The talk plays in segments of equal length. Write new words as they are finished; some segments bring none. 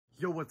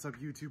Yo, what's up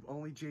YouTube?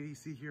 Only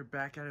JDC here,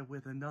 back at it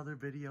with another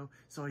video.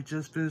 So I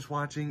just finished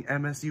watching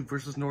MSU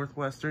versus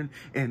Northwestern,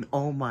 and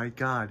oh my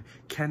god,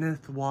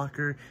 Kenneth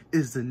Walker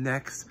is the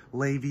next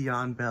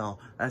Le'Veon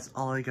Bell. That's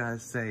all I gotta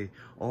say.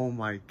 Oh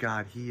my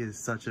god, he is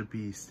such a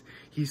beast.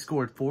 He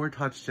scored 4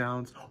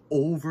 touchdowns,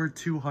 over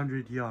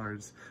 200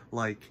 yards.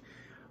 Like,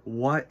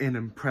 what an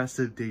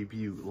impressive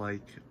debut.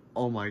 Like,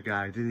 oh my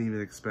god, I didn't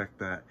even expect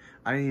that.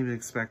 I didn't even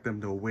expect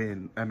them to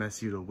win,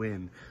 MSU to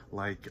win.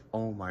 Like,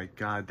 oh my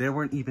god, they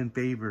weren't even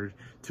favored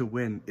to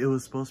win. It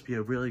was supposed to be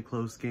a really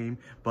close game,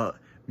 but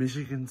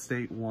Michigan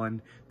State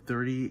won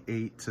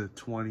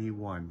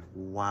 38-21.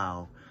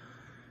 Wow.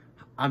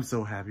 I'm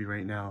so happy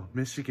right now.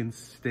 Michigan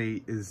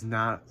State is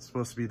not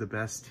supposed to be the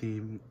best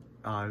team.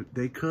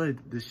 They could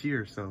this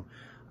year, so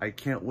I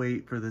can't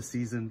wait for the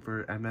season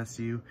for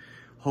MSU.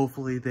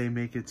 Hopefully they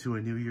make it to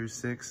a New Year's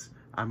 6.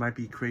 I might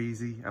be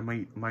crazy. I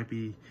might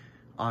be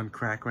on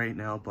crack right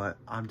now, but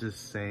I'm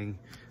just saying,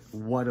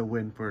 what a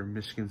win for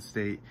Michigan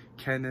State.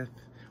 Kenneth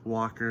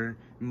Walker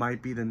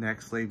might be the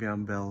next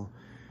Le'Veon Bell.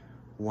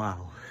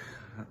 Wow.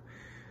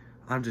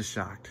 I'm just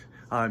shocked.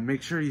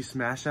 Make sure you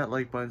smash that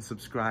like button,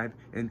 subscribe,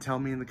 and tell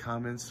me in the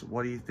comments,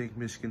 what do you think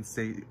Michigan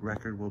State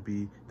record will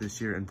be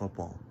this year in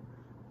football?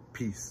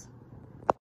 Peace.